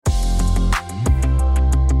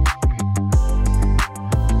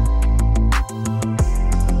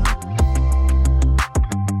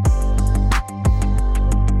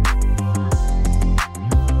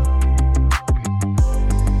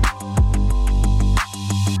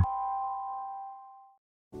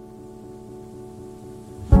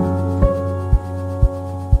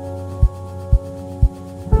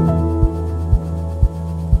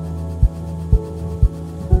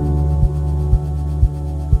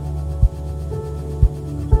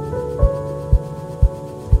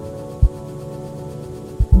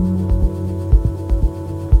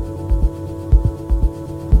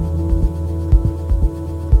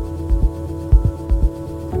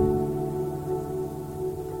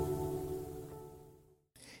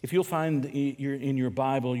If you'll find in your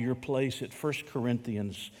Bible your place at 1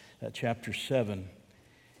 Corinthians chapter 7.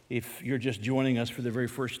 If you're just joining us for the very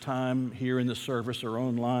first time here in the service or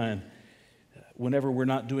online, whenever we're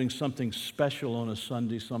not doing something special on a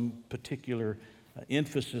Sunday, some particular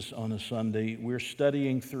emphasis on a Sunday, we're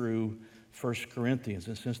studying through 1 Corinthians.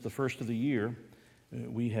 And since the first of the year,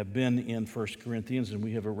 we have been in 1 Corinthians, and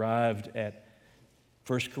we have arrived at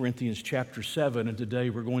 1 Corinthians chapter 7, and today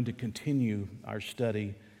we're going to continue our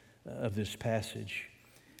study of this passage.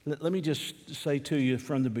 Let me just say to you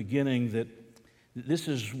from the beginning that this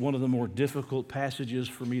is one of the more difficult passages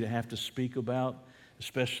for me to have to speak about,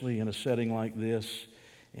 especially in a setting like this,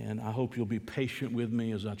 and I hope you'll be patient with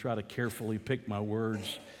me as I try to carefully pick my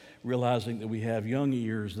words, realizing that we have young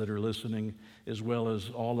ears that are listening, as well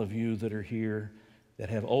as all of you that are here that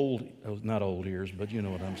have not old ears, but you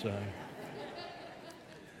know what I'm saying.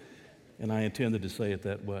 And I intended to say it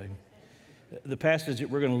that way. The passage that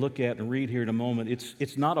we're going to look at and read here in a moment,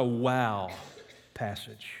 it's not a wow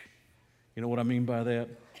passage. You know what I mean by that?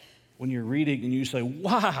 When you're reading and you say,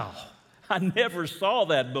 wow, I never saw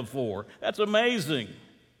that before. That's amazing.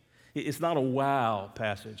 It's not a wow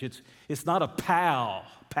passage. It's not a pow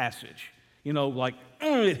passage. You know, like,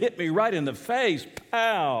 it hit me right in the face,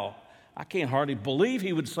 pow. I can't hardly believe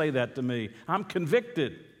he would say that to me. I'm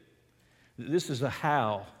convicted. This is a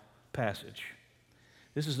how passage.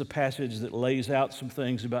 This is the passage that lays out some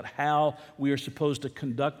things about how we are supposed to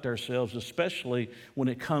conduct ourselves, especially when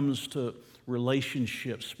it comes to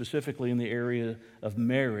relationships, specifically in the area of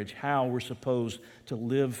marriage, how we're supposed to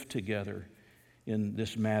live together in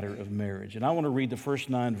this matter of marriage. And I want to read the first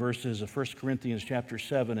 9 verses of 1 Corinthians chapter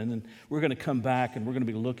 7, and then we're going to come back and we're going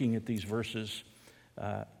to be looking at these verses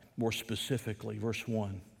more specifically. Verse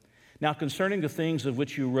 1. Now concerning the things of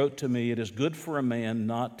which you wrote to me, it is good for a man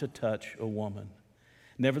not to touch a woman.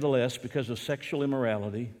 Nevertheless, because of sexual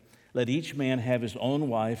immorality, let each man have his own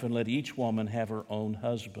wife, and let each woman have her own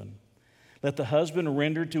husband. Let the husband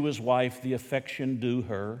render to his wife the affection due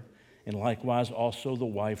her, and likewise also the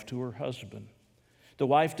wife to her husband. The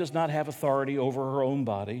wife does not have authority over her own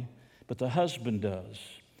body, but the husband does.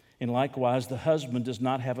 And likewise, the husband does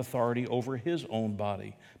not have authority over his own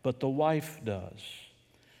body, but the wife does.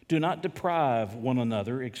 Do not deprive one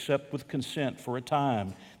another except with consent for a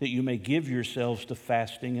time, that you may give yourselves to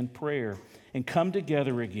fasting and prayer, and come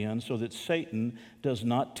together again so that Satan does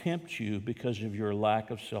not tempt you because of your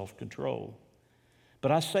lack of self-control.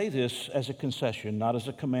 But I say this as a concession, not as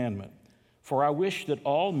a commandment, for I wish that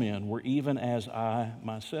all men were even as I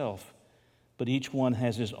myself. But each one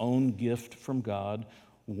has his own gift from God,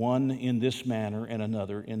 one in this manner and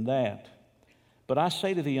another in that. But I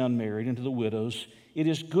say to the unmarried and to the widows, it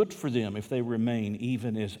is good for them if they remain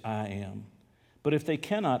even as I am. But if they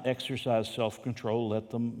cannot exercise self-control, let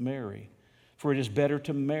them marry. For it is better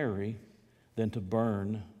to marry than to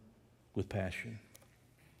burn with passion.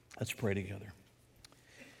 Let's pray together.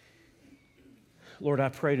 Lord, I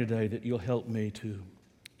pray today that you'll help me to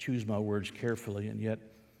choose my words carefully and yet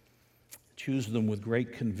choose them with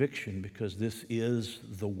great conviction, because this is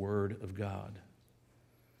the Word of God.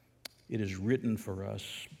 It is written for us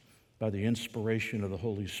by the inspiration of the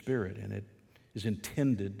Holy Spirit, and it is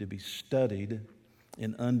intended to be studied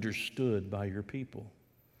and understood by your people.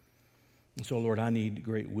 And so, Lord, I need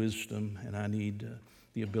great wisdom, and I need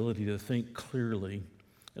the ability to think clearly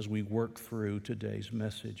as we work through today's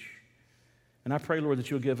message. And I pray, Lord, that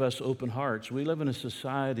you'll give us open hearts. We live in a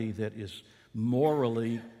society that is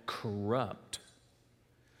morally corrupt.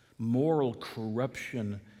 Moral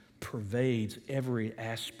corruption pervades every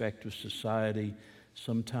aspect of society,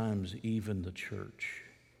 sometimes even the church.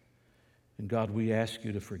 And God, we ask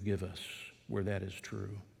you to forgive us where that is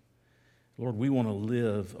true. Lord, we want to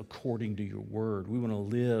live according to your word. We want to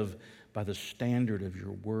live by the standard of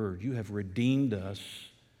your word. You have redeemed us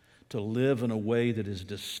to live in a way that is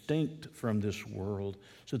distinct from this world,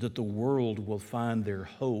 so that the world will find their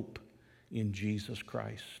hope in Jesus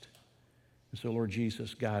Christ. And so, Lord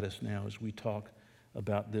Jesus, guide us now as we talk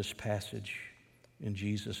about this passage. In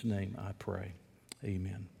Jesus' name I pray.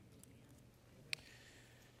 Amen.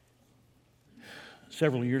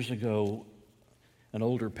 Several years ago, an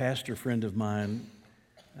older pastor friend of mine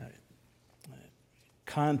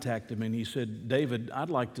contacted me, and he said, David,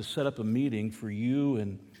 I'd like to set up a meeting for you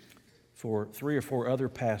and for 3 or 4 other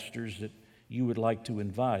pastors that you would like to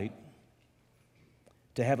invite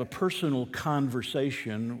to have a personal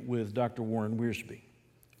conversation with Dr. Warren Wiersbe.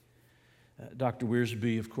 Dr.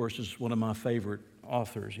 Wiersbe, of course, is one of my favorite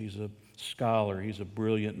authors. He's a scholar. He's a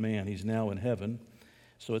brilliant man. He's now in heaven.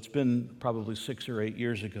 So it's been probably 6 or 8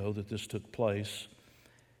 years ago that this took place.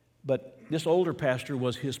 But This older pastor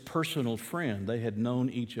was his personal friend. They had known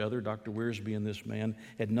each other. Dr. Wiersbe and this man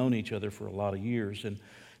had known each other for a lot of years. And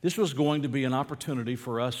this was going to be an opportunity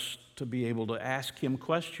for us to be able to ask him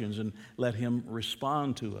questions and let him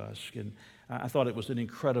respond to us. And I thought it was an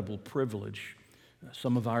incredible privilege.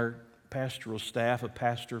 Some of our pastoral staff, a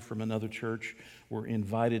pastor from another church, were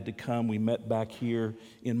invited to come. We met back here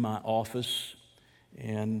in my office,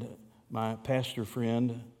 and my pastor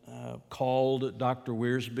friend called Dr.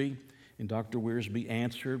 Wiersbe, and Dr. Wiersbe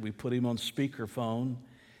answered. We put him on speakerphone,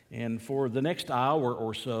 and for the next hour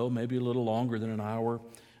or so, maybe a little longer than an hour,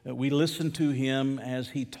 we listened to him as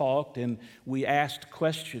he talked, and we asked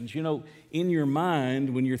questions. You know, in your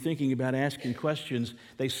mind, when you're thinking about asking questions,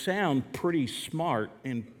 they sound pretty smart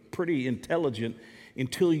and pretty intelligent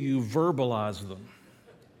until you verbalize them,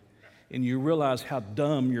 and you realize how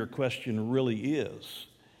dumb your question really is.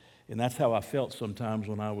 And that's how I felt sometimes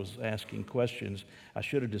when I was asking questions. I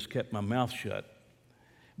should have just kept my mouth shut.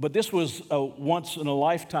 But this was a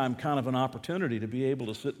once-in-a-lifetime kind of an opportunity to be able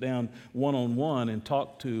to sit down one-on-one and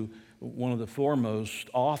talk to one of the foremost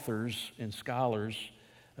authors and scholars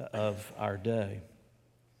of our day.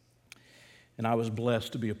 And I was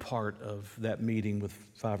blessed to be a part of that meeting with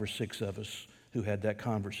 5 or 6 of us who had that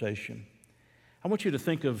conversation. I want you to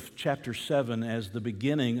think of chapter 7 as the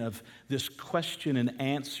beginning of this question and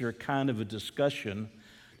answer kind of a discussion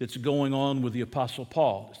that's going on with the Apostle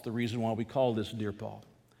Paul. It's the reason why we call this Dear Paul.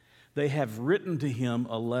 They have written to him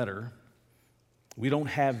a letter. We don't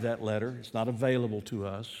have that letter. It's not available to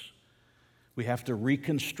us. We have to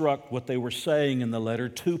reconstruct what they were saying in the letter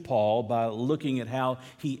to Paul by looking at how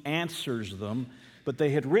he answers them. But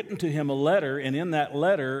they had written to him a letter, and in that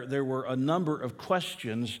letter, there were a number of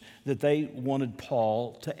questions that they wanted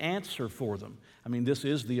Paul to answer for them. I mean, this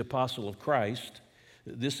is the apostle of Christ.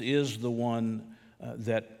 This is the one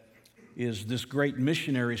that is this great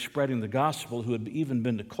missionary spreading the gospel who had even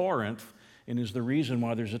been to Corinth and is the reason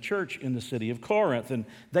why there's a church in the city of Corinth. And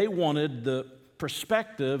they wanted the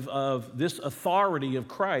perspective of this authority of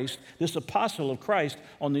Christ, this apostle of Christ,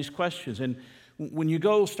 on these questions. And when you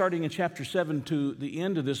go starting in chapter 7 to the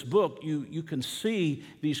end of this book, you can see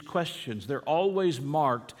these questions. They're always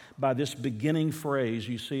marked by this beginning phrase.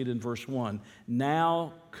 You see it in verse 1,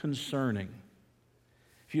 now concerning.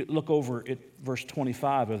 If you look over at verse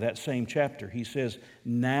 25 of that same chapter, he says,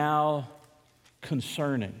 now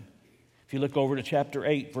concerning. If you look over to chapter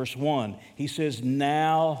 8, verse 1, he says,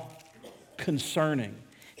 now concerning.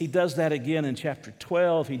 He does that again in chapter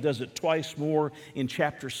 12. He does it twice more in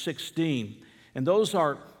chapter 16. And those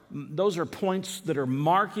are points that are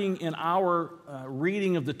marking in our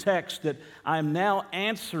reading of the text that I'm now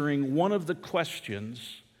answering one of the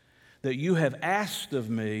questions that you have asked of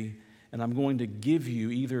me, and I'm going to give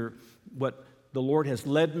you either what the Lord has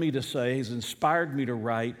led me to say, has inspired me to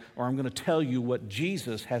write, or I'm going to tell you what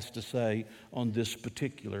Jesus has to say on this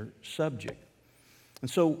particular subject. And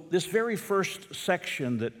so this very first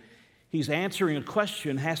section that he's answering a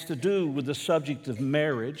question has to do with the subject of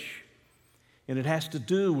marriage, and it has to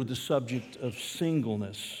do with the subject of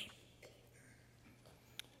singleness.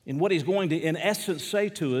 And what he's going to, in essence, say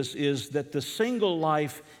to us is that the single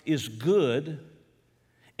life is good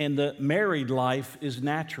and the married life is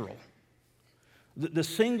natural. The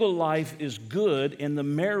single life is good and the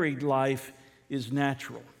married life is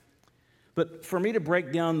natural. But for me to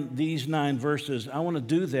break down these 9 verses, I want to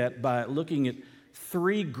do that by looking at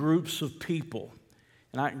 3 groups of people.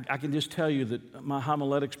 And I can just tell you that my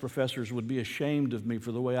homiletics professors would be ashamed of me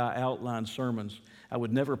for the way I outline sermons. I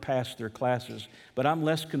would never pass their classes. But I'm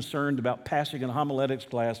less concerned about passing a homiletics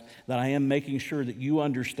class than I am making sure that you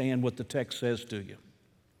understand what the text says to you,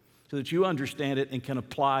 so that you understand it and can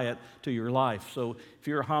apply it to your life. So if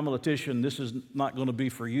you're a homiletician, this is not going to be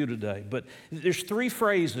for you today. But there's 3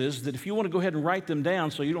 phrases that if you want to go ahead and write them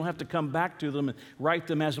down so you don't have to come back to them and write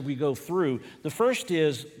them as we go through. The first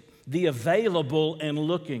is the available and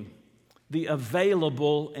looking. The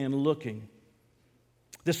available and looking.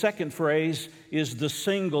 The second phrase is the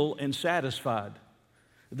single and satisfied.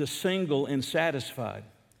 The single and satisfied.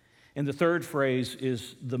 And the third phrase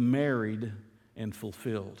is the married and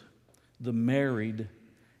fulfilled. The married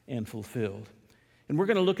and fulfilled. And we're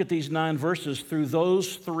going to look at these 9 verses through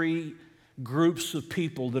those 3 groups of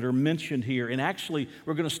people that are mentioned here. And actually,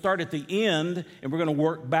 we're going to start at the end and we're going to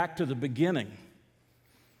work back to the beginning.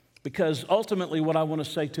 Because ultimately what I want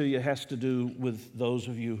to say to you has to do with those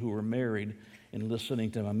of you who are married and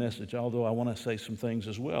listening to my message, although I want to say some things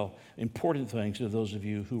as well, important things to those of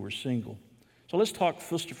you who are single. So let's talk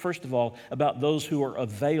first of all about those who are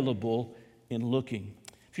available and looking.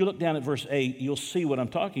 If you look down at verse 8, you'll see what I'm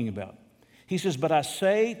talking about. He says, but I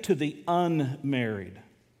say to the unmarried.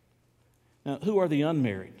 Now, who are the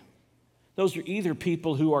unmarried? Those are either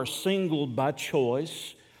people who are single by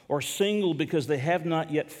choice, or single because they have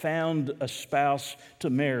not yet found a spouse to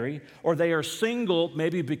marry, or they are single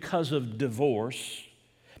maybe because of divorce,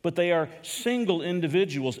 but they are single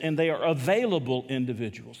individuals and they are available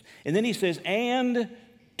individuals. And then he says, and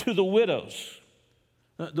to the widows.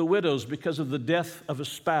 The widows, because of the death of a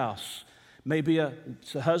spouse. Maybe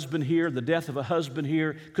it's a husband here, the death of a husband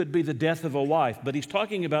here, could be the death of a wife. But he's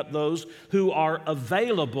talking about those who are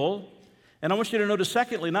available. And I want you to notice,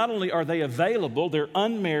 secondly, not only are they available, they're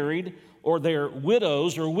unmarried or they're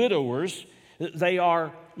widows or widowers, they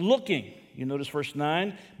are looking. You notice verse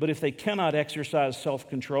 9, but if they cannot exercise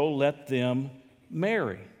self-control, let them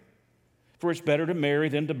marry. For it's better to marry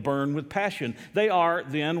than to burn with passion. They are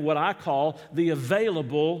then what I call the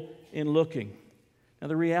available in looking. Now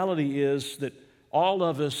the reality is that all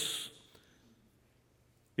of us,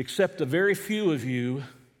 except a very few of you,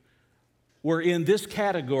 were in this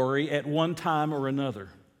category at one time or another.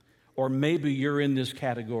 Or maybe you're in this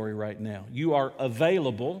category right now. You are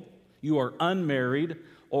available, you are unmarried,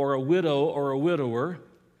 or a widow or a widower.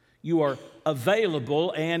 You are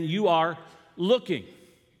available and you are looking.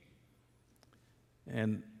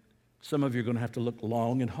 And some of you are going to have to look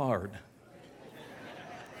long and hard.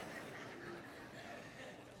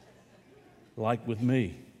 Like with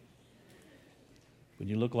me. When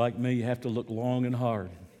you look like me, you have to look long and hard.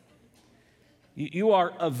 You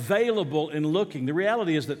are available in looking. The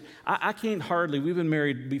reality is that I can't hardly, we've been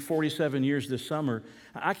married be 47 years this summer,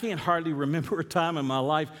 I can't hardly remember a time in my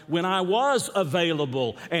life when I was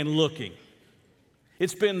available and looking.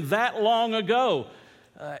 It's been that long ago.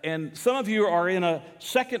 And some of you are in a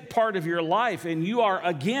second part of your life and you are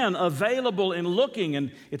again available and looking,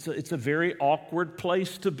 and it's a very awkward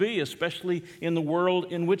place to be, especially in the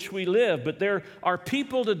world in which we live. But there are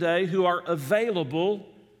people today who are available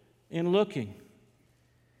in looking.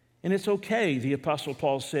 And it's okay, the Apostle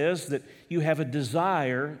Paul says, that you have a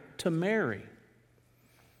desire to marry.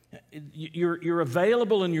 You're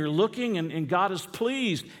available and you're looking, and God is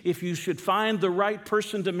pleased if you should find the right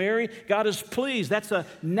person to marry. God is pleased. That's a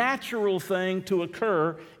natural thing to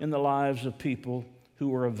occur in the lives of people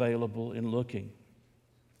who are available and looking.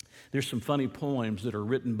 There's some funny poems that are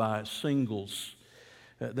written by singles.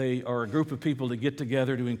 They are a group of people that get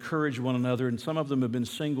together to encourage one another, and some of them have been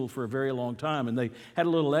single for a very long time, and they had a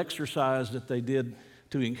little exercise that they did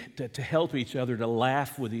to help each other, to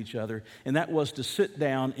laugh with each other, and that was to sit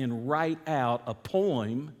down and write out a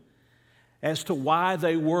poem as to why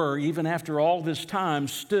they were, even after all this time,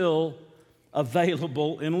 still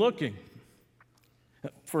available and looking.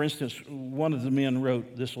 For instance, one of the men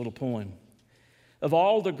wrote this little poem. Of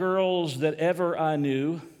all the girls that ever I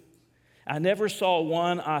knew, I never saw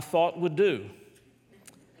one I thought would do.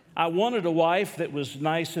 I wanted a wife that was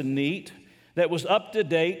nice and neat, that was up to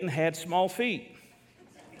date and had small feet.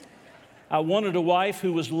 I wanted a wife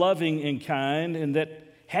who was loving and kind and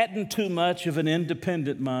that hadn't too much of an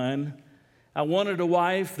independent mind. I wanted a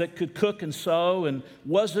wife that could cook and sew and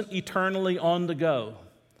wasn't eternally on the go.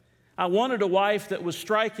 I wanted a wife that was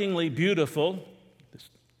strikingly beautiful,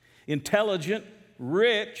 intelligent,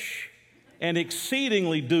 rich, and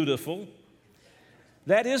exceedingly dutiful.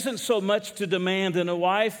 That isn't so much to demand in a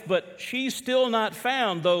wife, but she's still not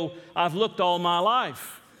found, though I've looked all my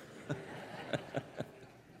life.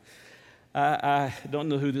 I don't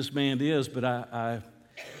know who this man is, but I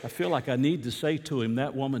feel like I need to say to him,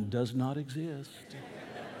 that woman does not exist.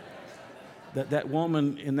 that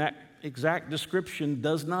woman in that exact description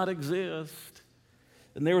does not exist.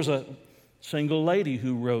 And there was a single lady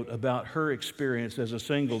who wrote about her experience as a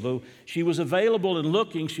single. Though she was available and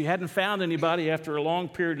looking, she hadn't found anybody after a long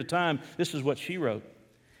period of time. This is what she wrote.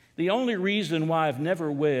 The only reason why I've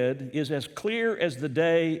never wed is as clear as the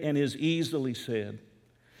day and is easily said.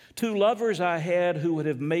 2 lovers I had who would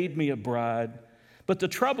have made me a bride, but the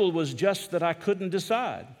trouble was just that I couldn't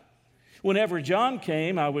decide. Whenever John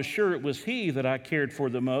came, I was sure it was he that I cared for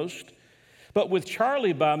the most. But with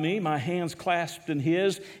Charlie by me, my hands clasped in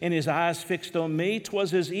his and his eyes fixed on me,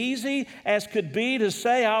 'twas as easy as could be to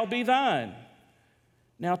say, I'll be thine.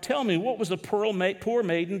 Now tell me, what was a poor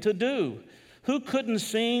maiden to do? Who couldn't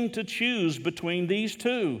seem to choose between these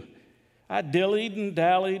two? I dillied and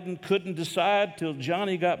dallied and couldn't decide till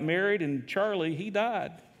Johnny got married and Charlie, he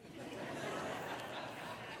died.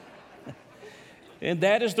 And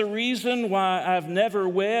that is the reason why I've never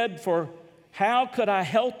wed, for how could I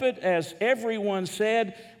help it, as everyone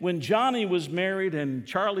said, when Johnny was married and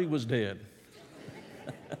Charlie was dead?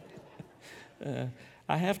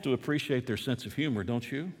 I have to appreciate their sense of humor, don't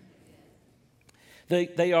you?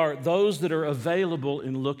 They are those that are available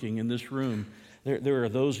in looking in this room. There are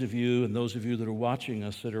those of you and those of you that are watching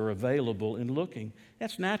us that are available and looking.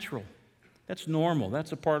 That's natural. That's normal.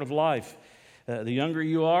 That's a part of life. The younger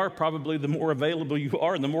you are, probably the more available you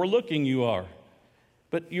are and the more looking you are.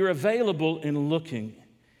 But you're available and looking.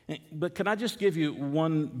 But can I just give you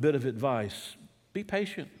one bit of advice? Be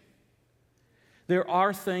patient. There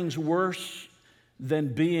are things worse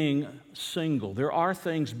than being single. There are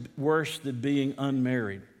things worse than being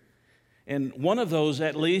unmarried. And one of those,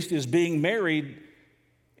 at least, is being married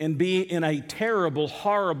and being in a terrible,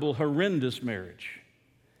 horrible, horrendous marriage.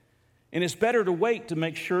 And it's better to wait to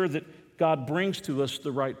make sure that God brings to us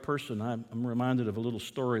the right person. I'm reminded of a little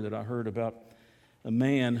story that I heard about a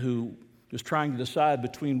man who was trying to decide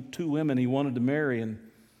between two women he wanted to marry. And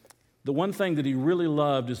the one thing that he really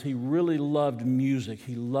loved is he really loved music.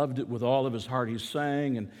 He loved it with all of his heart. He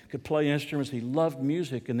sang and could play instruments. He loved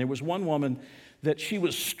music. And there was one woman that she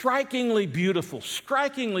was strikingly beautiful,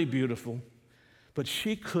 but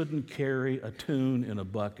she couldn't carry a tune in a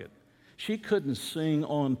bucket. She couldn't sing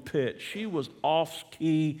on pitch. She was off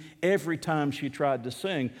key every time she tried to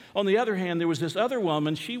sing. On the other hand, there was this other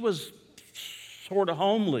woman. She was sort of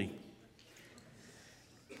homely,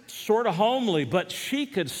 but she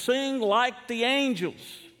could sing like the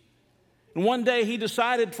angels. And one day he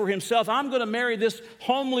decided for himself, I'm going to marry this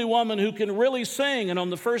homely woman who can really sing. And on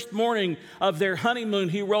the first morning of their honeymoon,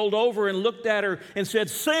 he rolled over and looked at her and said,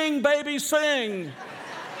 "Sing, baby, sing."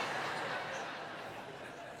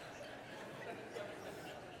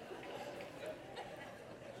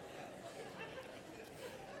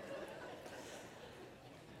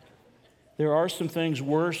 There are some things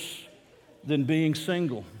worse than being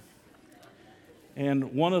single.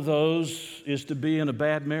 And one of those is to be in a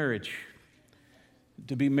bad marriage,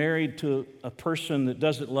 to be married to a person that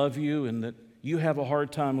doesn't love you and that you have a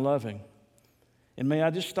hard time loving. And may I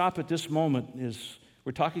just stop at this moment as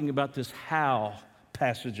we're talking about this how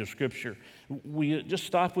passage of Scripture. Just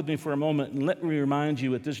stop with me for a moment and let me remind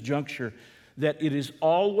you at this juncture that it is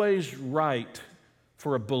always right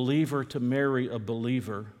for a believer to marry a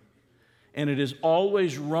believer, and it is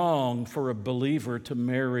always wrong for a believer to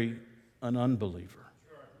marry an unbeliever.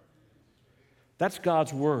 That's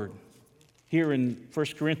God's word. Here in 1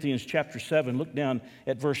 Corinthians chapter 7, look down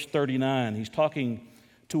at verse 39. He's talking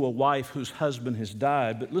to a wife whose husband has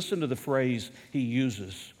died, but listen to the phrase he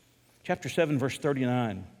uses. Chapter 7, verse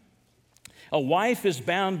 39. A wife is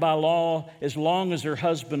bound by law as long as her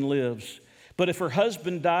husband lives, but if her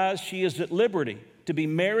husband dies, she is at liberty to be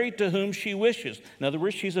married to whom she wishes. In other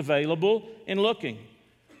words, she's available and looking.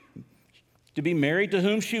 To be married to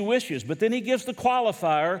whom she wishes. But then he gives the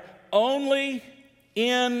qualifier, only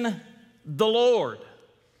in the Lord.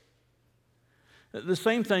 The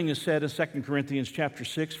same thing is said in 2 Corinthians chapter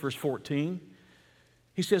 6, verse 14.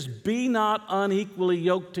 He says, be not unequally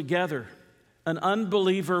yoked together, an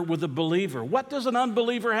unbeliever with a believer. What does an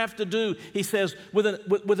unbeliever have to do, he says, with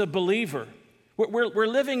a believer? We're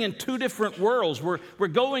living in two different worlds. We're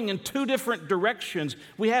going in two different directions.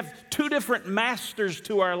 We have two different masters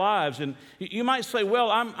to our lives. And you might say, well,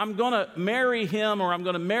 I'm going to marry him or I'm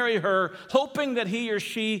going to marry her hoping that he or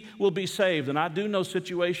she will be saved. And I do know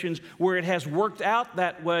situations where it has worked out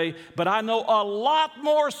that way, but I know a lot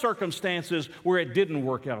more circumstances where it didn't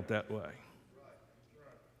work out that way.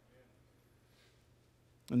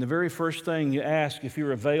 And the very first thing you ask if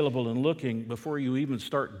you're available and looking before you even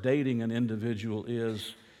start dating an individual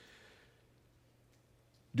is,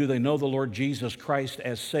 do they know the Lord Jesus Christ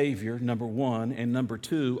as Savior, number one? And number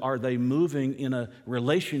two, are they moving in a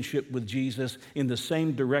relationship with Jesus in the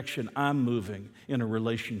same direction I'm moving in a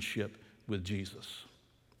relationship with Jesus?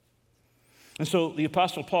 And so the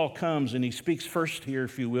Apostle Paul comes and he speaks first here,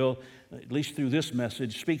 if you will, at least through this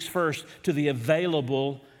message, speaks first to the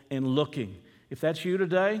available and looking. If that's you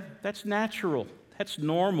today, that's natural. That's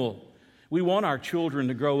normal. We want our children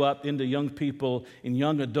to grow up into young people and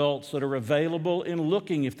young adults that are available and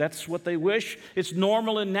looking. If that's what they wish, it's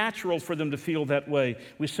normal and natural for them to feel that way.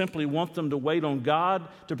 We simply want them to wait on God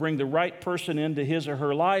to bring the right person into his or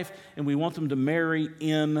her life, and we want them to marry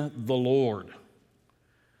in the Lord.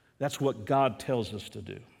 That's what God tells us to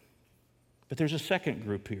do. But there's a second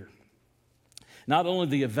group here. Not only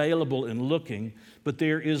the available and looking, but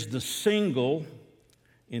there is the single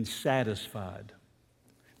and satisfied.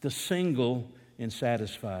 The single and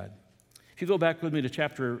satisfied. If you go back with me to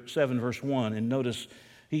chapter 7, verse 1, and notice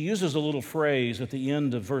he uses a little phrase at the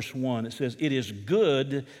end of verse 1. It says, it is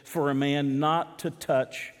good for a man not to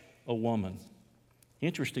touch a woman.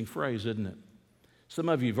 Interesting phrase, isn't it? Some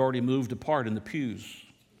of you have already moved apart in the pews.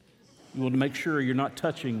 You want to make sure you're not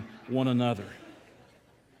touching one another.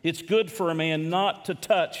 It's good for a man not to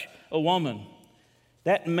touch a woman.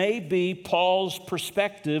 That may be Paul's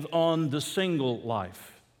perspective on the single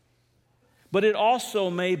life. But it also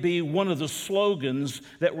may be one of the slogans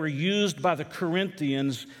that were used by the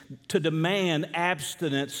Corinthians to demand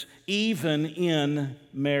abstinence even in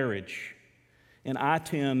marriage. And I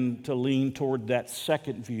tend to lean toward that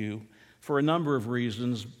second view for a number of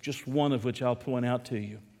reasons, just one of which I'll point out to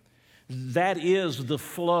you. That is the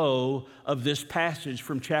flow of this passage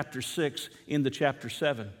from chapter 6 into chapter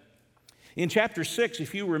 7. In chapter 6,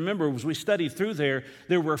 if you remember, as we studied through there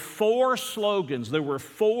were 4 slogans, there were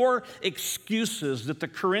 4 excuses that the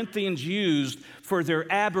Corinthians used for their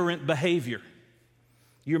aberrant behavior.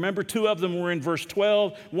 You remember 2 of them were in verse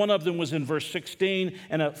 12, 1 of them was in verse 16,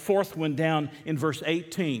 and a 4th one down in verse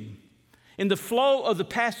 18. And the flow of the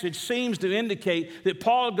passage seems to indicate that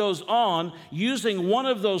Paul goes on using one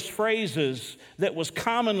of those phrases that was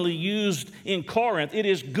commonly used in Corinth. It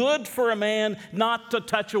is good for a man not to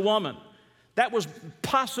touch a woman. That was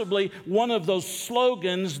possibly one of those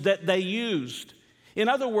slogans that they used. In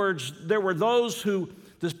other words, there were those who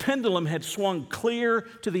the pendulum had swung clear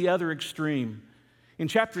to the other extreme. In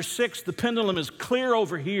chapter 6, the pendulum is clear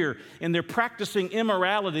over here, and they're practicing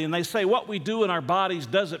immorality, and they say what we do in our bodies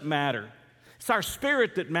doesn't matter. It's our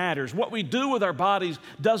spirit that matters. What we do with our bodies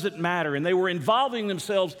doesn't matter. And they were involving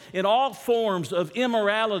themselves in all forms of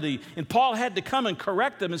immorality. And Paul had to come and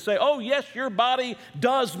correct them and say, oh, yes, your body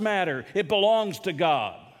does matter. It belongs to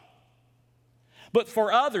God. But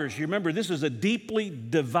for others, you remember, this is a deeply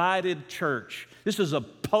divided church. This is a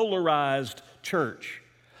polarized church.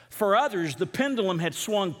 For others, the pendulum had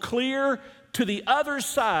swung clear to the other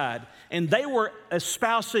side, and they were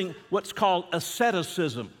espousing what's called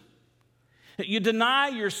asceticism. You deny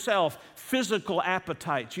yourself physical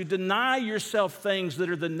appetites. You deny yourself things that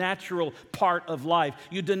are the natural part of life.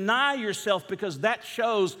 You deny yourself because that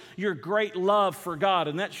shows your great love for God,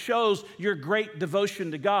 and that shows your great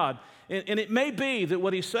devotion to God. And it may be that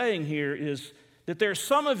what he's saying here is that there are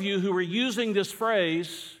some of you who are using this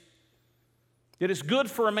phrase that it's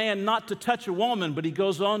good for a man not to touch a woman, but he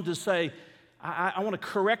goes on to say, I want to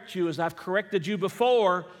correct you as I've corrected you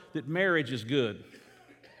before, that marriage is good.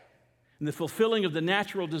 And the fulfilling of the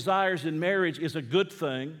natural desires in marriage is a good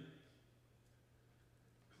thing.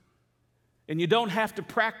 And you don't have to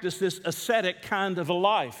practice this ascetic kind of a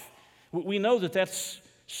life. We know that that's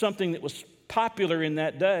something that was popular in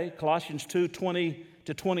that day. Colossians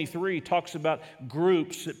 2:20-23 talks about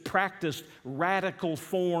groups that practiced radical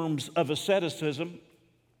forms of asceticism.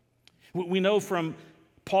 We know from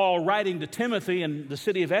Paul writing to Timothy in the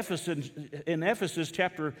city of Ephesus,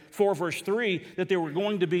 chapter 4, verse 3, that there were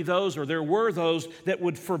going to be those, or there were those, that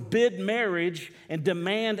would forbid marriage and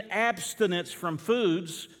demand abstinence from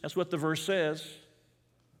foods. That's what the verse says.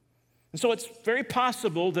 And so it's very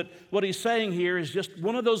possible that what he's saying here is just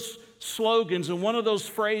one of those slogans and one of those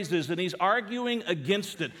phrases, and he's arguing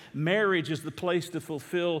against it. Marriage is the place to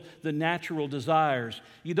fulfill the natural desires.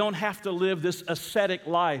 You don't have to live this ascetic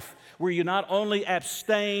life where you not only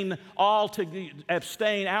abstain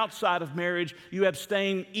outside of marriage, you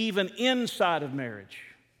abstain even inside of marriage.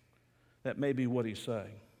 That may be what he's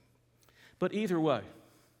saying. But either way,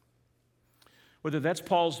 whether that's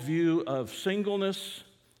Paul's view of singleness,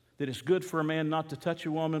 that it's good for a man not to touch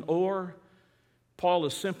a woman, or Paul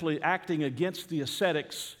is simply acting against the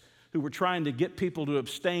ascetics who were trying to get people to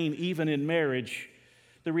abstain even in marriage,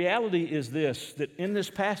 the reality is this, that in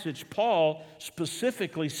this passage, Paul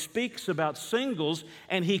specifically speaks about singles,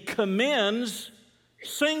 and he commends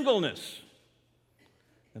singleness.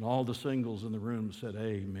 And all the singles in the room said,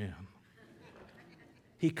 amen.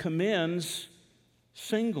 He commends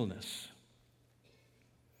singleness.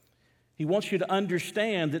 He wants you to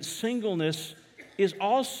understand that singleness is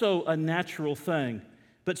also a natural thing.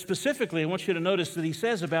 But specifically, I want you to notice that he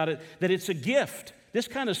says about it that it's a gift. This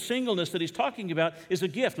kind of singleness that he's talking about is a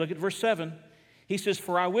gift. Look at verse 7. He says,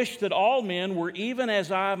 for I wish that all men were even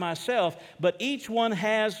as I myself, but each one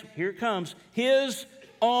has, here it comes, his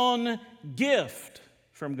own gift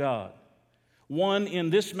from God. One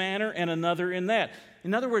in this manner and another in that.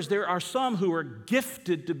 In other words, there are some who are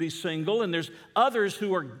gifted to be single, and there's others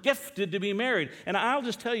who are gifted to be married. And I'll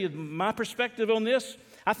just tell you my perspective on this.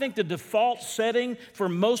 I think the default setting for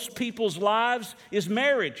most people's lives is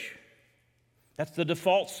marriage. That's the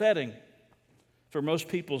default setting for most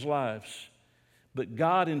people's lives. But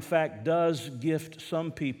God, in fact, does gift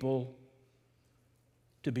some people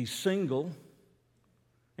to be single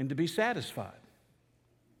and to be satisfied.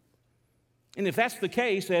 And if that's the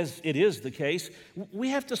case, as it is the case, we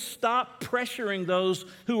have to stop pressuring those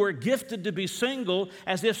who are gifted to be single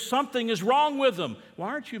as if something is wrong with them. Why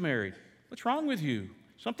aren't you married? What's wrong with you?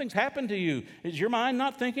 Something's happened to you. Is your mind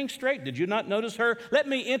not thinking straight? Did you not notice her? Let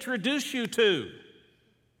me introduce you to.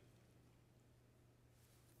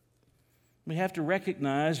 We have to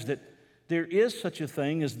recognize that there is such a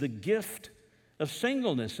thing as the gift of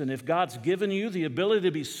singleness. And if God's given you the ability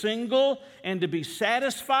to be single and to be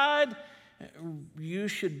satisfied, you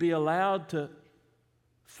should be allowed to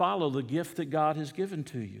follow the gift that God has given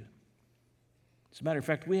to you. As a matter of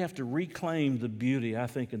fact, we have to reclaim the beauty, I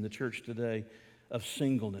think, in the church today of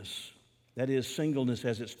singleness. That is, singleness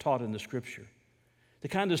as it's taught in the Scripture. The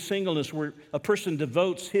kind of singleness where a person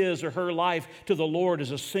devotes his or her life to the Lord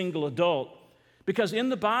as a single adult. Because in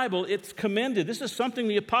the Bible, it's commended. This is something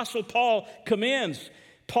the Apostle Paul commends.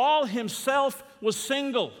 Paul himself was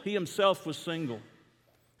single. He himself was single.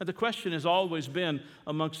 And the question has always been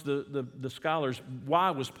amongst the scholars,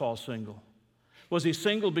 why was Paul single? Was he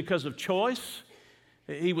single because of choice?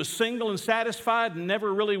 He was single and satisfied and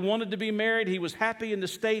never really wanted to be married. He was happy in the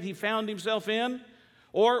state he found himself in.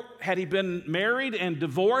 Or had he been married and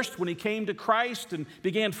divorced when he came to Christ and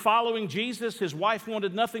began following Jesus? His wife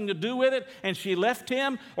wanted nothing to do with it and she left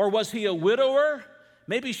him. Or was he a widower?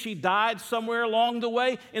 Maybe she died somewhere along the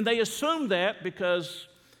way. And they assumed that because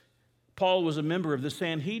Paul was a member of the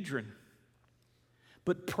Sanhedrin.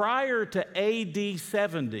 But prior to AD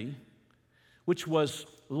 70, which was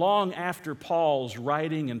long after Paul's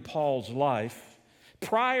writing and Paul's life,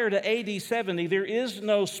 prior to AD 70, there is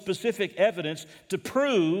no specific evidence to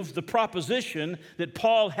prove the proposition that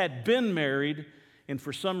Paul had been married and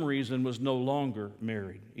for some reason was no longer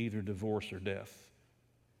married, either divorce or death.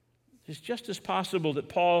 It's just as possible that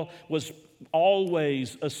Paul was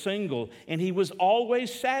always a single and he was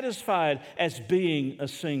always satisfied as being a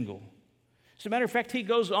single. As a matter of fact, he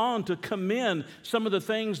goes on to commend some of the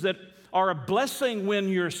things that are a blessing when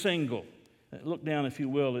you're single. Look down, if you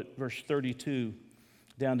will, at verse 32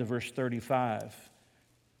 down to verse 35.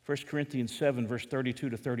 1 Corinthians 7, verse 32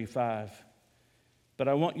 to 35. But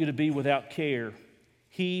I want you to be without care.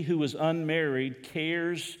 He who is unmarried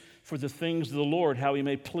cares for the things of the Lord, how he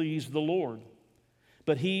may please the Lord.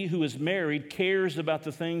 But he who is married cares about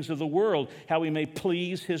the things of the world, how he may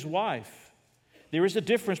please his wife. There is a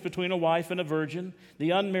difference between a wife and a virgin. The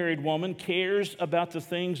unmarried woman cares about the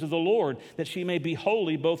things of the Lord, that she may be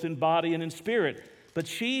holy both in body and in spirit. But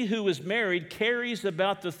she who is married cares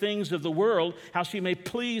about the things of the world, how she may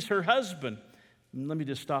please her husband. Let me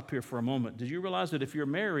just stop here for a moment. Did you realize that if you're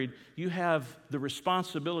married, you have the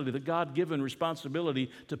responsibility, the God-given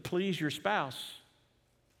responsibility to please your spouse?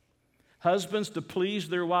 Husbands to please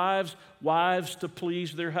their wives, wives to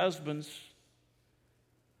please their husbands.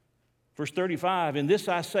 Verse 35, and this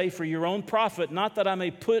I say for your own profit, not that I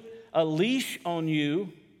may put a leash on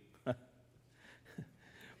you,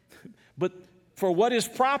 but for what is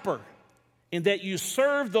proper, in that you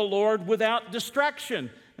serve the Lord without distraction.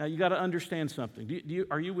 Now, you got to understand something.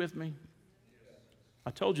 Are you with me? I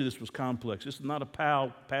told you this was complex. This is not a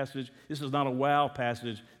pow passage. This is not a wow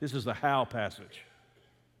passage. This is a how passage.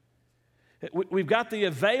 We've got the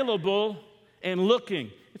available and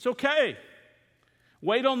looking. It's okay.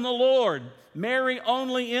 Wait on the Lord. Marry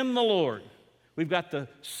only in the Lord. We've got the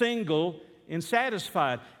single and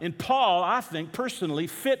satisfied. And Paul, I think, personally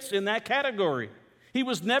fits in that category. He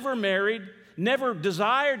was never married, never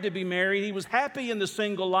desired to be married. He was happy in the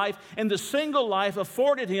single life, and the single life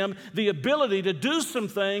afforded him the ability to do some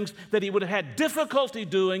things that he would have had difficulty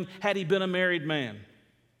doing had he been a married man.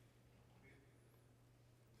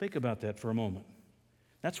 Think about that for a moment.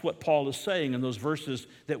 That's what Paul is saying in those verses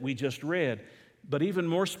that we just read. But even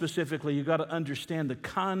more specifically, you've got to understand the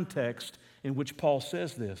context in which Paul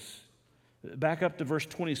says this. Back up to verse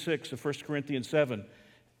 26 of 1 Corinthians 7.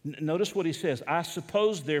 Notice what he says. I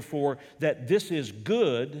suppose, therefore, that this is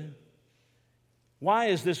good. Why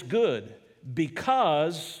is this good?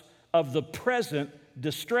 Because of the present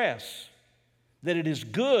distress. That it is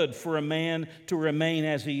good for a man to remain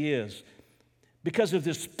as he is. Because of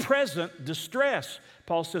this present distress.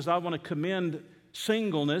 Paul says, I want to commend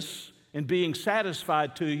singleness and being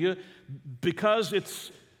satisfied to you because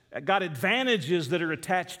it's got advantages that are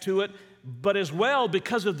attached to it, but as well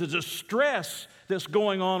because of the distress that's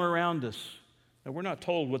going on around us. Now, we're not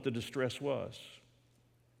told what the distress was.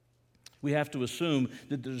 We have to assume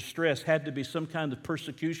that the distress had to be some kind of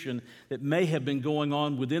persecution that may have been going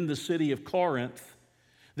on within the city of Corinth,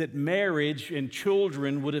 that marriage and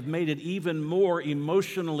children would have made it even more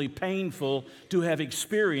emotionally painful to have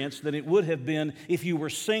experienced than it would have been if you were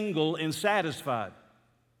single and satisfied.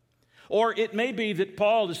 Or it may be that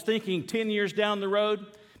Paul is thinking 10 years down the road,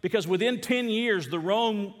 Because within 10 years,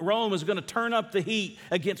 Rome is going to turn up the heat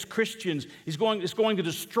against Christians. It's going to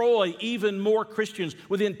destroy even more Christians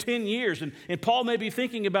within 10 years. And Paul may be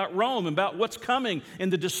thinking about Rome, about what's coming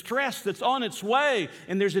and the distress that's on its way.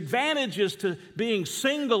 And there's advantages to being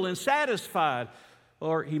single and satisfied.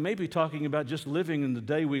 Or he may be talking about just living in the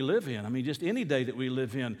day we live in. I mean, just any day that we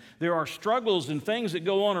live in. There are struggles and things that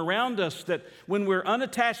go on around us that when we're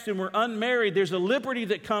unattached and we're unmarried, there's a liberty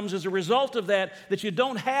that comes as a result of that you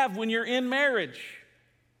don't have when you're in marriage.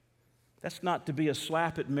 That's not to be a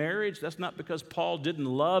slap at marriage. That's not because Paul didn't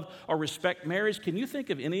love or respect marriage. Can you think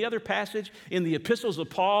of any other passage in the epistles of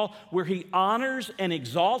Paul where he honors and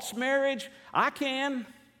exalts marriage? I can.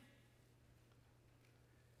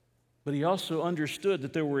 But he also understood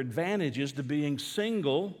that there were advantages to being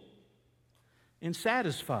single and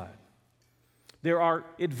satisfied. There are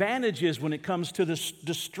advantages when it comes to the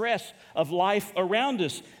distress of life around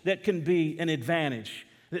us that can be an advantage.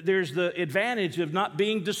 There's the advantage of not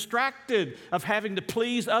being distracted, of having to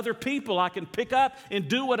please other people. I can pick up and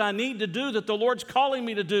do what I need to do that the Lord's calling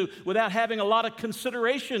me to do without having a lot of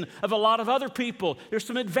consideration of a lot of other people. There's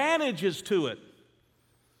some advantages to it.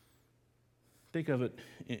 Think of it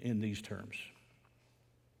in these terms.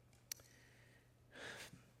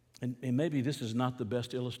 And maybe this is not the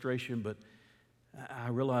best illustration, but I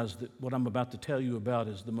realize that what I'm about to tell you about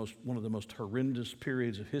is one of the most horrendous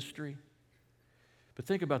periods of history. But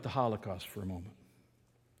think about the Holocaust for a moment.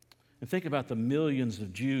 And think about the millions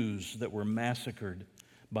of Jews that were massacred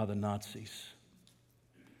by the Nazis.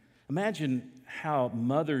 Imagine how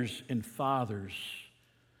mothers and fathers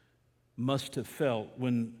must have felt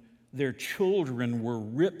when their children were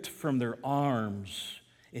ripped from their arms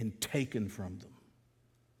and taken from them.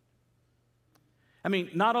 I mean,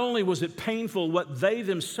 not only was it painful what they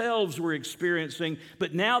themselves were experiencing,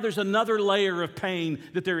 but now there's another layer of pain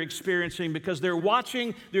that they're experiencing because they're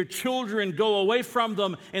watching their children go away from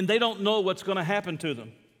them and they don't know what's going to happen to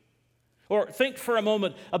them. Or think for a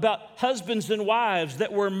moment about husbands and wives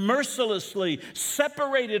that were mercilessly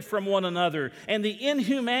separated from one another and the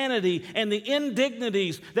inhumanity and the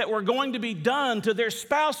indignities that were going to be done to their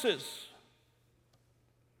spouses.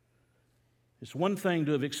 It's one thing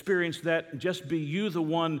to have experienced that and just be you the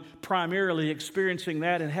one primarily experiencing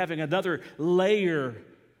that and having another layer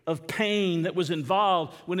of pain that was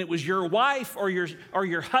involved when it was your wife or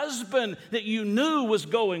your husband that you knew was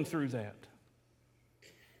going through that.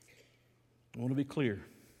 I want to be clear.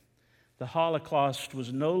 The Holocaust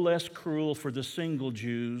was no less cruel for the single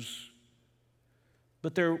Jews,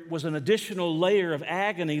 but there was an additional layer of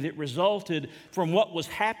agony that resulted from what was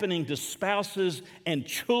happening to spouses and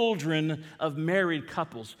children of married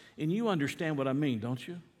couples. And you understand what I mean, don't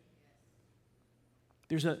you?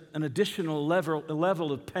 There's an additional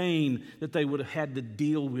level of pain that they would have had to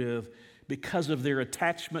deal with because of their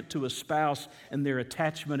attachment to a spouse and their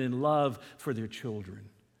attachment in love for their children.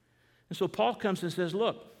 And so Paul comes and says,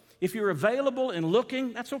 look, if you're available and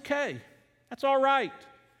looking, that's okay. That's all right.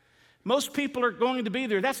 Most people are going to be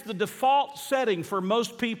there. That's the default setting for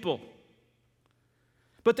most people.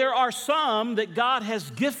 But there are some that God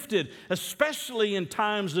has gifted, especially in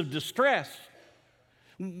times of distress.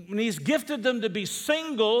 And He's gifted them to be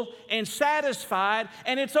single and satisfied,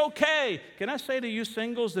 and it's okay. Can I say to you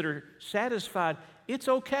singles that are satisfied, it's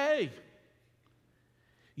okay.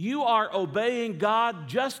 You are obeying God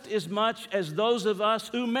just as much as those of us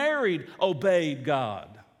who married obeyed God.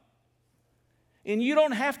 And you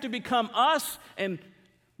don't have to become us, and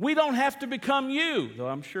we don't have to become you. Though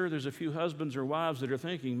I'm sure there's a few husbands or wives that are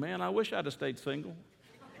thinking, man, I wish I'd have stayed single.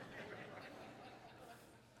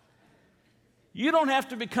 You don't have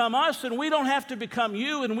to become us, and we don't have to become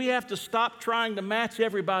you, and we have to stop trying to match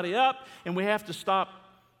everybody up, and we have to stop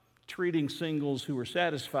treating singles who are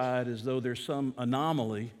satisfied as though there's some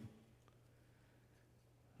anomaly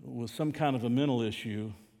with some kind of a mental issue.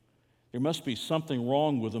 There must be something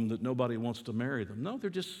wrong with them that nobody wants to marry them. No, they're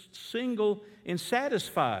just single and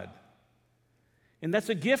satisfied. And that's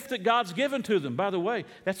a gift that God's given to them. By the way,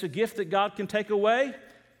 that's a gift that God can take away.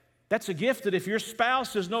 That's a gift that if your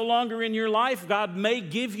spouse is no longer in your life, God may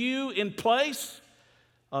give you in place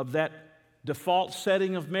of that default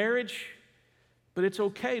setting of marriage. But it's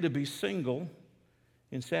okay to be single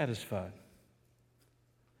and satisfied.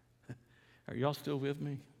 Are y'all still with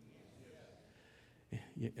me?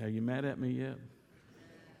 Are you mad at me yet?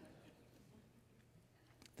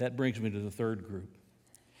 That brings me to the third group.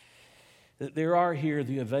 There are here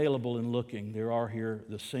the available and looking. There are here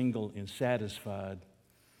the single and satisfied.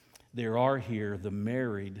 There are here the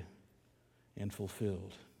married and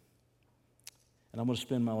fulfilled. And I'm going to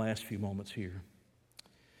spend my last few moments here.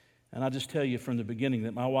 And I'll just tell you from the beginning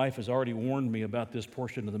that my wife has already warned me about this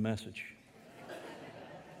portion of the message.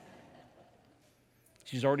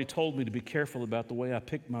 She's already told me to be careful about the way I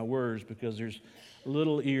pick my words because there's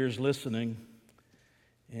little ears listening,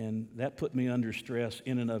 and that put me under stress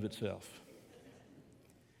in and of itself.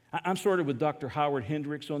 I'm sort of with Dr. Howard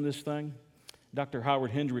Hendricks on this thing. Dr.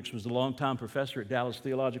 Howard Hendricks was a longtime professor at Dallas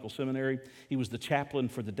Theological Seminary. He was the chaplain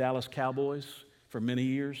for the Dallas Cowboys for many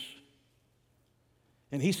years.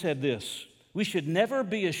 And he said this: we should never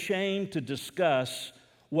be ashamed to discuss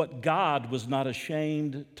what God was not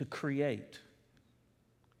ashamed to create.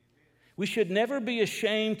 We should never be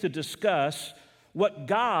ashamed to discuss what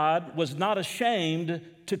God was not ashamed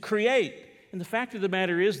to create. And the fact of the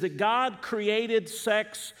matter is that God created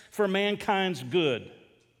sex for mankind's good.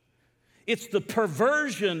 It's the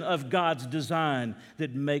perversion of God's design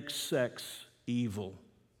that makes sex evil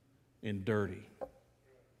and dirty.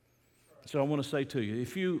 So I want to say to you,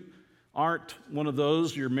 if you aren't one of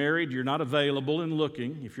those, you're married, you're not available and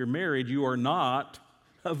looking. If you're married, you are not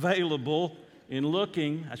available in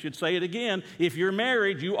looking. I should say it again. If you're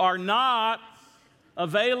married, you are not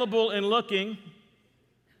available in looking.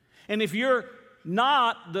 And if you're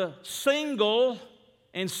not the single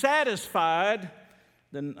and satisfied,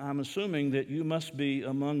 then I'm assuming that you must be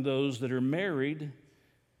among those that are married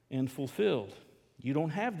and fulfilled. You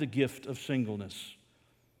don't have the gift of singleness.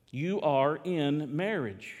 You are in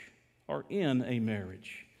marriage, or in a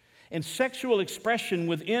marriage. And sexual expression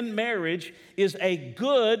within marriage is a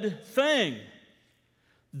good thing.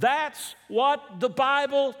 That's what the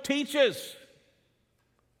Bible teaches.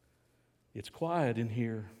 It's quiet in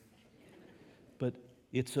here, but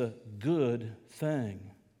it's a good thing.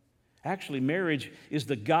 Actually, marriage is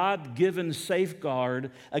the God-given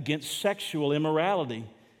safeguard against sexual immorality,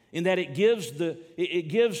 in that it gives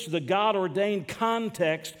the God-ordained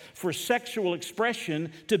context for sexual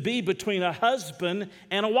expression to be between a husband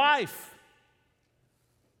and a wife.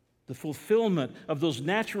 The fulfillment of those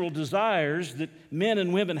natural desires that men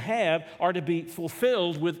and women have are to be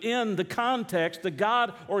fulfilled within the context, the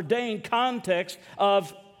God-ordained context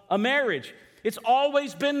of a marriage. It's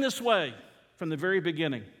always been this way from the very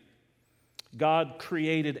beginning. God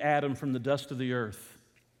created Adam from the dust of the earth.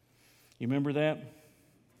 You remember that?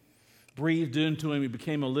 Breathed into him, he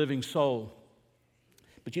became a living soul.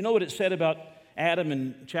 But you know what it said about Adam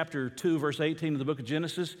in chapter 2, verse 18 of the book of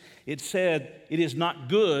Genesis? It said, it is not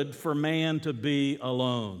good for man to be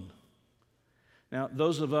alone. Now,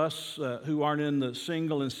 those of us who aren't in the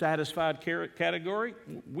single and satisfied category,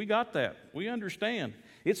 we got that. We understand.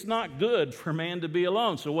 It's not good for man to be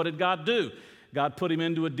alone. So what did God do? God put him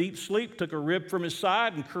into a deep sleep, took a rib from his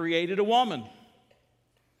side, and created a woman.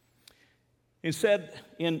 It said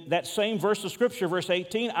in that same verse of Scripture, verse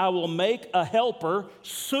 18, I will make a helper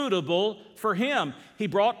suitable for him. He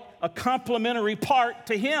brought a complementary part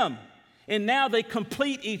to him. And now they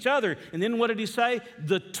complete each other. And then what did he say?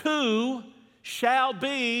 The two shall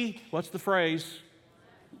be, what's the phrase?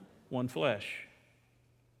 One flesh.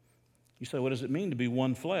 You say, what does it mean to be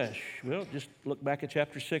one flesh? Well, just look back at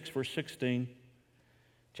chapter 6, verse 16.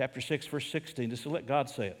 Chapter 6, verse 16. Just to let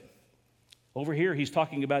God say it. Over here, he's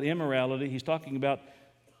talking about immorality. He's talking about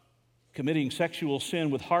committing sexual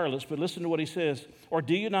sin with harlots. But listen to what he says. Or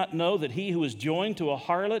do you not know that he who is joined to a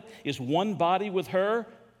harlot is one body with her?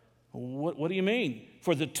 What do you mean?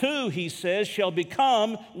 For the two, he says, shall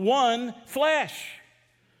become one flesh.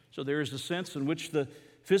 So there is a sense in which the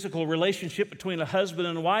physical relationship between a husband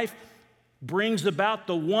and a wife brings about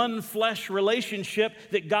the one flesh relationship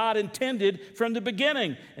that God intended from the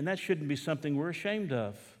beginning. And that shouldn't be something we're ashamed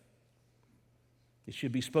of. It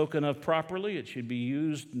should be spoken of properly. It should be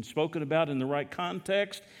used and spoken about in the right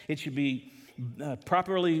context. It should be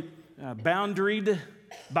properly boundaried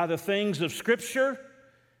by the things of Scripture.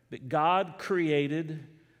 But God created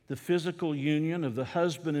the physical union of the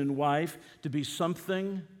husband and wife to be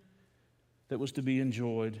something that was to be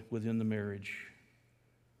enjoyed within the marriage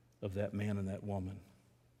of that man and that woman.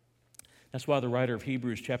 That's why the writer of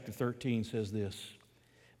Hebrews chapter 13 says this: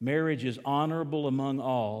 marriage is honorable among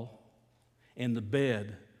all, and the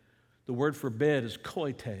bed, the word for bed is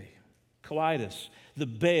koitus, the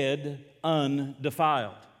bed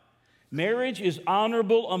undefiled. Marriage is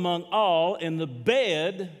honorable among all, and the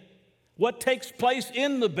bed, what takes place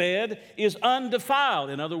in the bed, is undefiled.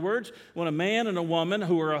 In other words, when a man and a woman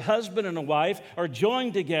who are a husband and a wife are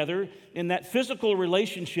joined together in that physical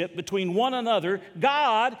relationship between one another,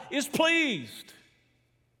 God is pleased.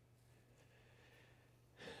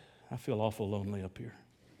 I feel awful lonely up here.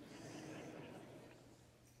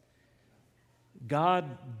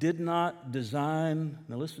 God did not design,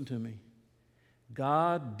 now listen to me,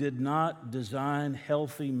 God did not design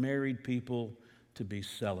healthy married people to be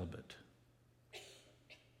celibate.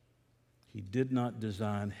 He did not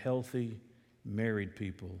design healthy married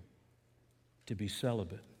people to be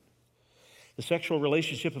celibate. The sexual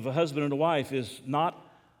relationship of a husband and a wife is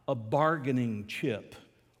not a bargaining chip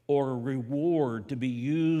or a reward to be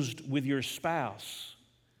used with your spouse.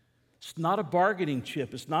 It's not a bargaining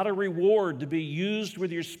chip. It's not a reward to be used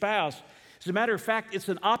with your spouse. As a matter of fact, it's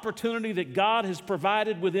an opportunity that God has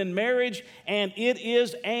provided within marriage, and it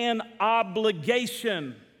is an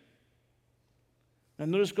obligation. Now,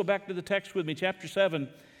 notice, go back to the text with me, chapter 7.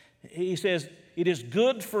 He says, it is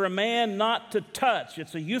good for a man not to touch.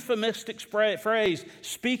 It's a euphemistic phrase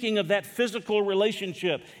speaking of that physical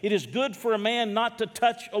relationship. It is good for a man not to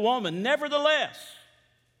touch a woman. Nevertheless,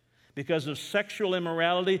 because of sexual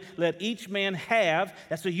immorality, let each man have,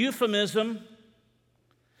 that's a euphemism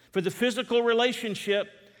for the physical relationship,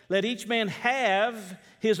 let each man have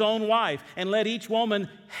his own wife, and let each woman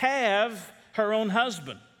have her own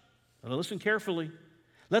husband. Now listen carefully.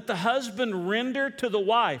 Let the husband render to the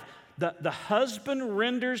wife. The husband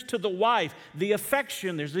renders to the wife the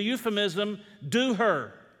affection, there's the euphemism, due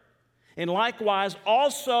her. And likewise,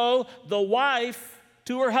 also the wife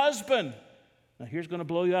to her husband. Now here's going to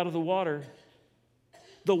blow you out of the water.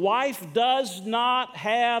 The wife does not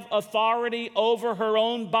have authority over her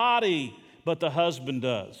own body, but the husband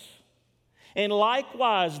does. And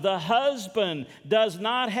likewise, the husband does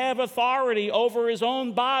not have authority over his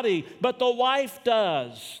own body, but the wife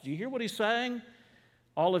does. Do you hear what he's saying?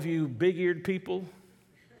 All of you big-eared people.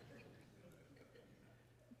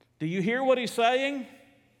 Do you hear what he's saying?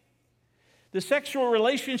 The sexual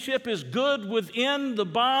relationship is good within the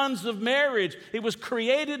bonds of marriage. It was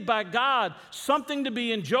created by God, something to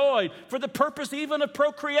be enjoyed for the purpose even of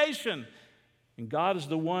procreation. And God is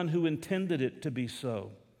the one who intended it to be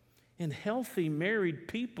so. And healthy married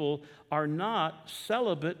people are not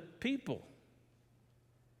celibate people.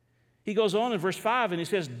 He goes on in verse 5 and he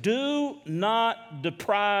says, do not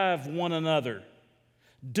deprive one another.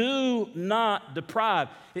 Do not deprive.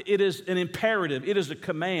 It is an imperative. It is a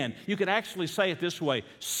command. You could actually say it this way: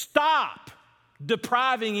 stop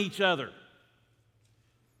depriving each other.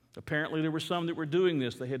 Apparently there were some that were doing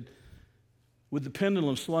this. They had, with the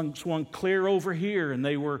pendulum, swung clear over here, and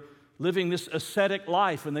they were living this ascetic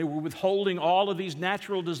life, and they were withholding all of these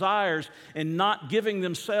natural desires and not giving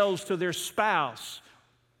themselves to their spouse.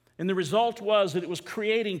 And the result was that it was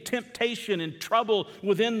creating temptation and trouble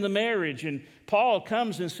within the marriage. And Paul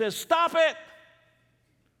comes and says, stop it!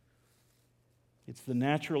 It's the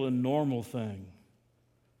natural and normal thing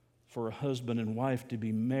for a husband and wife to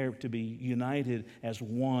be married, to be united as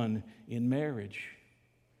one in marriage.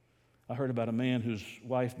 I heard about a man whose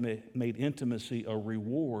wife made intimacy a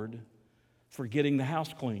reward for getting the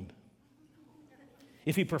house cleaned.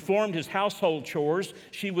 If he performed his household chores,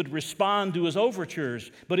 she would respond to his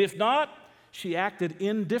overtures. But if not, she acted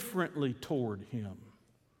indifferently toward him.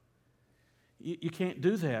 You can't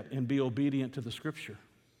do that and be obedient to the Scripture.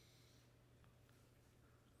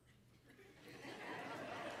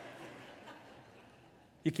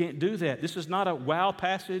 You can't do that. This is not a wow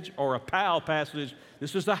passage or a pow passage.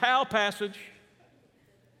 This is a how passage.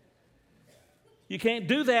 You can't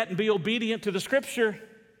do that and be obedient to the Scripture.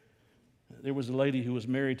 There was a lady who was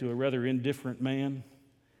married to a rather indifferent man,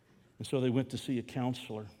 and so they went to see a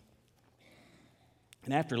counselor.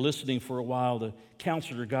 And after listening for a while, the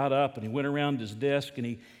counselor got up and he went around his desk and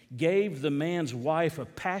he gave the man's wife a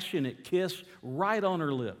passionate kiss right on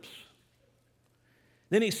her lips.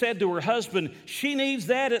 Then he said to her husband, she needs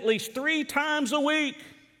that at least 3 times a week.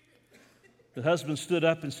 The husband stood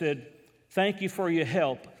up and said, thank you for your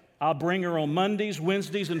help. I'll bring her on Mondays,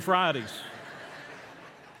 Wednesdays, and Fridays.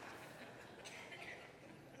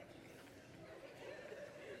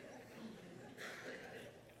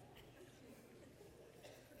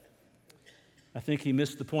 I think he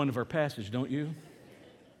missed the point of our passage, don't you?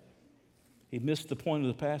 He missed the point of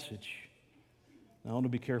the passage. Now, I want to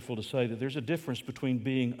be careful to say that there's a difference between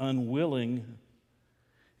being unwilling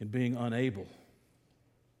and being unable.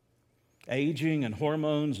 Aging and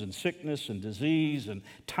hormones and sickness and disease and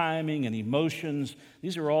timing and emotions,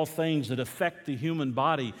 these are all things that affect the human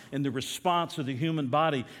body and the response of the human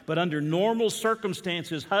body. But under normal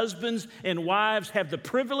circumstances, husbands and wives have the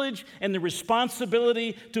privilege and the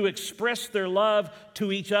responsibility to express their love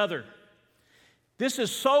to each other. This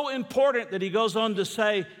is so important that he goes on to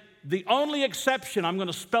say, the only exception, I'm going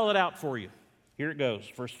to spell it out for you. Here it goes,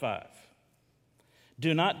 verse 5.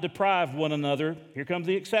 Do not deprive one another, here come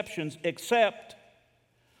the exceptions, except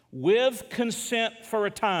with consent for a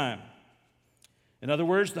time. In other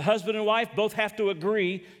words, the husband and wife both have to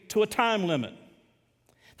agree to a time limit.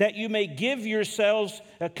 that you may give yourselves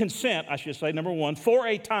consent, I should say, number one, for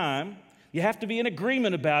a time. You have to be in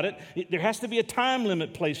agreement about it. There has to be a time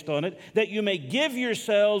limit placed on it, that you may give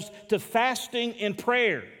yourselves to fasting and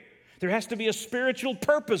prayer. There has to be a spiritual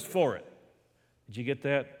purpose for it. Did you get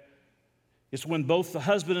that? It's when both the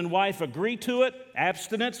husband and wife agree to it,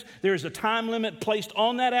 abstinence. There's a time limit placed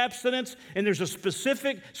on that abstinence, and there's a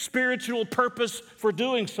specific spiritual purpose for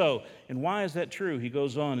doing so. And why is that true? He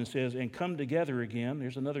goes on and says, and come together again.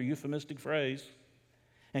 There's another euphemistic phrase.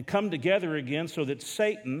 And come together again so that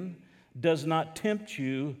Satan does not tempt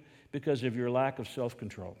you because of your lack of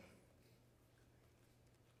self-control.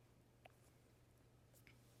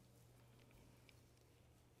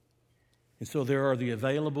 And so there are the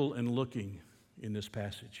available and looking in this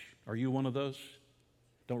passage. Are you one of those?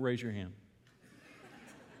 Don't raise your hand.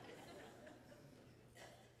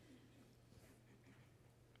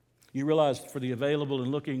 You realize for the available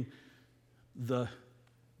and looking, the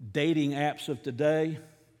dating apps of today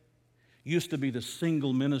used to be the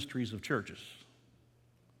single ministries of churches.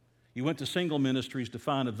 You went to single ministries to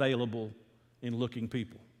find available and looking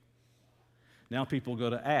people. Now people go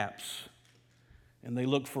to apps and they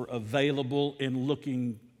look for available and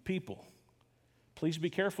looking people. Please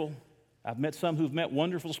be careful. I've met some who've met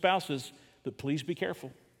wonderful spouses, but please be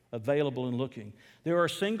careful. Available and looking. There are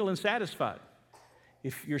single and satisfied.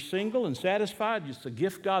 If you're single and satisfied, it's a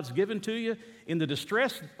gift God's given to you. In the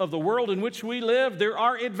distress of the world in which we live, there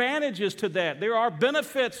are advantages to that. There are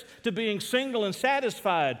benefits to being single and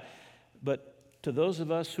satisfied. But to those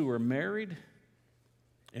of us who are married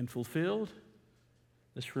and fulfilled,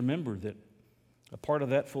 let's remember that a part of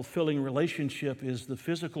that fulfilling relationship is the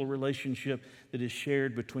physical relationship that is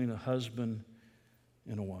shared between a husband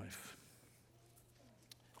and a wife.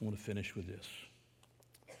 I want to finish with this.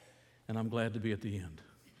 And I'm glad to be at the end.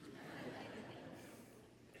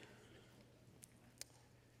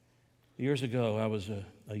 Years ago, I was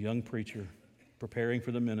a young preacher preparing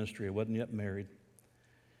for the ministry. I wasn't yet married.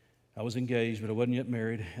 I was engaged, but I wasn't yet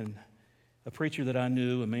married. And a preacher that I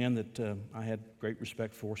knew, a man that I had great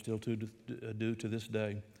respect for, still do to this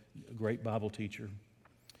day, a great Bible teacher,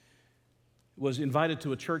 was invited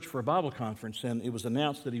to a church for a Bible conference, and it was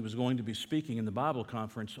announced that he was going to be speaking in the Bible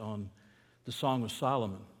conference on the Song of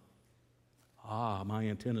Solomon. My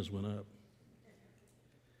antennas went up.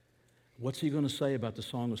 What's he going to say about the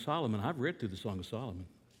Song of Solomon? I've read through the Song of Solomon.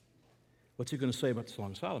 What's he going to say about the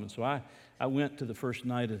Song of Solomon? So I went to the first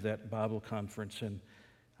night of that Bible conference, and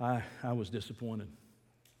I was disappointed.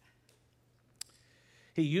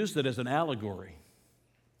 He used it as an allegory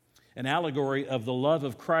of the love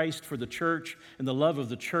of Christ for the church and the love of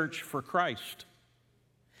the church for Christ.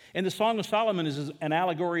 And the Song of Solomon is an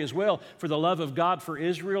allegory as well for the love of God for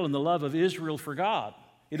Israel and the love of Israel for God.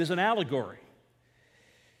 It is an allegory.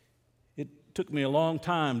 It took me a long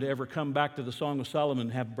time to ever come back to the Song of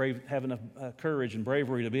Solomon and have enough courage and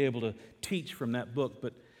bravery to be able to teach from that book,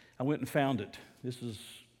 but I went and found it. This is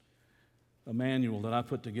a manual that I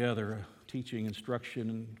put together, teaching instruction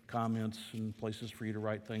and comments and places for you to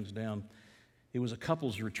write things down. It was a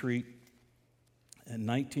couples retreat in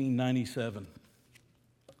 1997.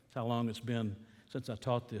 That's how long it's been since I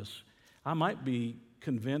taught this. I might be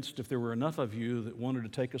convinced if there were enough of you that wanted to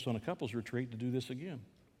take us on a couples retreat to do this again.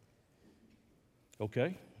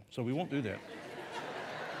 Okay, so we won't do that.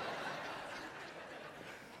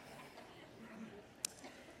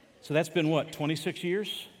 So that's been what, 26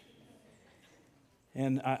 years?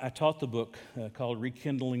 And I taught the book called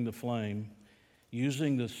Rekindling the Flame,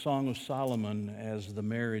 using the Song of Solomon as the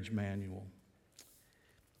marriage manual.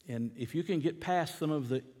 And if you can get past some of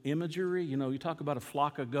the imagery, you talk about a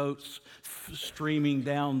flock of goats streaming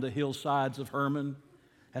down the hillsides of Hermon.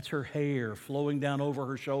 That's her hair flowing down over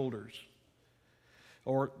her shoulders.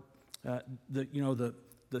 Or the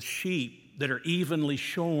sheep that are evenly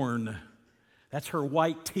shorn. That's her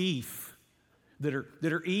white teeth that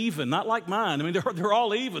are even, not like mine. I mean, they're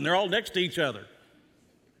all even. They're all next to each other.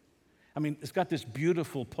 I mean, it's got this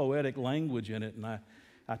beautiful poetic language in it, and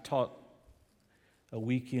I taught a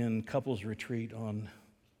weekend couples retreat on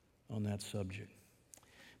that subject.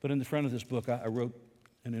 But in the front of this book, I wrote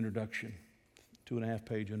an introduction,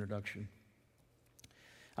 2.5-page introduction.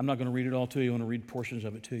 I'm not going to read it all to you. I want to read portions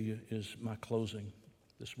of it to you as my closing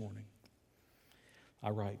this morning. I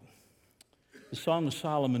write, the Song of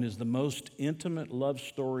Solomon is the most intimate love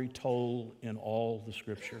story told in all the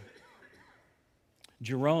Scripture.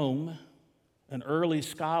 Jerome, an early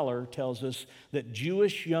scholar, tells us that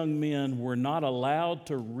Jewish young men were not allowed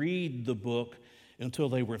to read the book until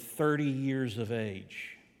they were 30 years of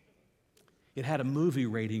age. It had a movie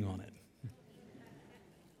rating on it.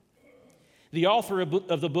 The author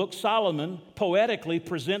of the book, Solomon, poetically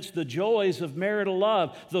presents the joys of marital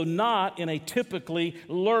love, though not in a typically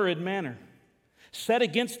lurid manner, set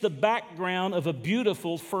against the background of a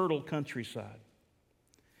beautiful, fertile countryside.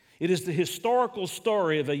 It is the historical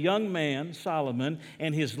story of a young man, Solomon,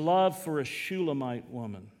 and his love for a Shulamite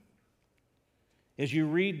woman. As you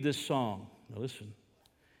read this song, now listen,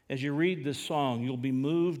 as you read this song, you'll be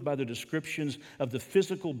moved by the descriptions of the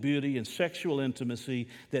physical beauty and sexual intimacy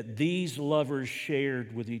that these lovers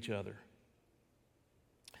shared with each other.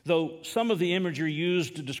 Though some of the imagery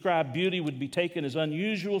used to describe beauty would be taken as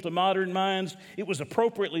unusual to modern minds, it was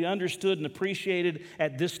appropriately understood and appreciated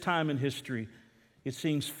at this time in history. It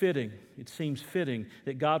seems fitting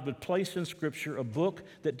that God would place in Scripture a book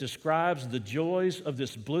that describes the joys of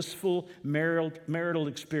this blissful marital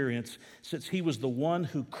experience, since He was the one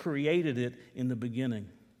who created it in the beginning.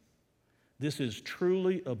 This is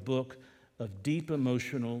truly a book of deep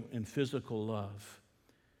emotional and physical love.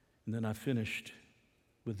 And then I finished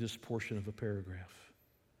with this portion of a paragraph.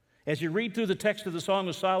 As you read through the text of the Song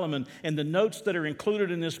of Solomon and the notes that are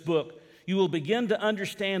included in this book, you will begin to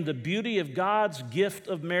understand the beauty of God's gift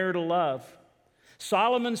of marital love.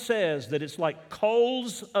 Solomon says that it's like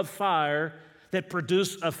coals of fire that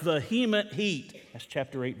produce a vehement heat. That's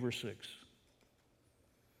chapter 8, verse 6.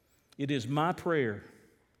 It is my prayer,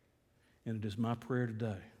 and it is my prayer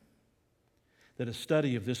today, that a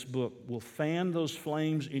study of this book will fan those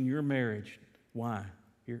flames in your marriage. Why?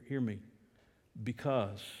 Hear me.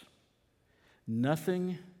 Because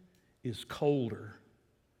nothing is colder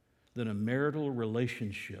than a marital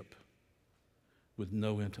relationship with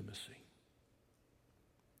no intimacy.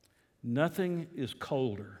 Nothing is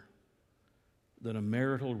colder than a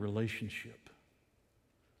marital relationship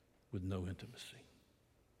with no intimacy.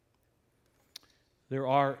 There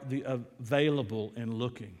are the available and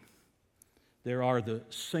looking. There are the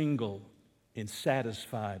single and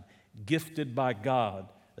satisfied, gifted by God,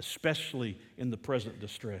 especially in the present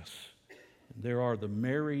distress. And there are the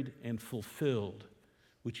married and fulfilled,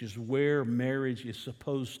 which is where marriage is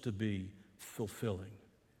supposed to be fulfilling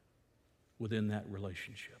within that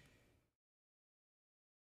relationship.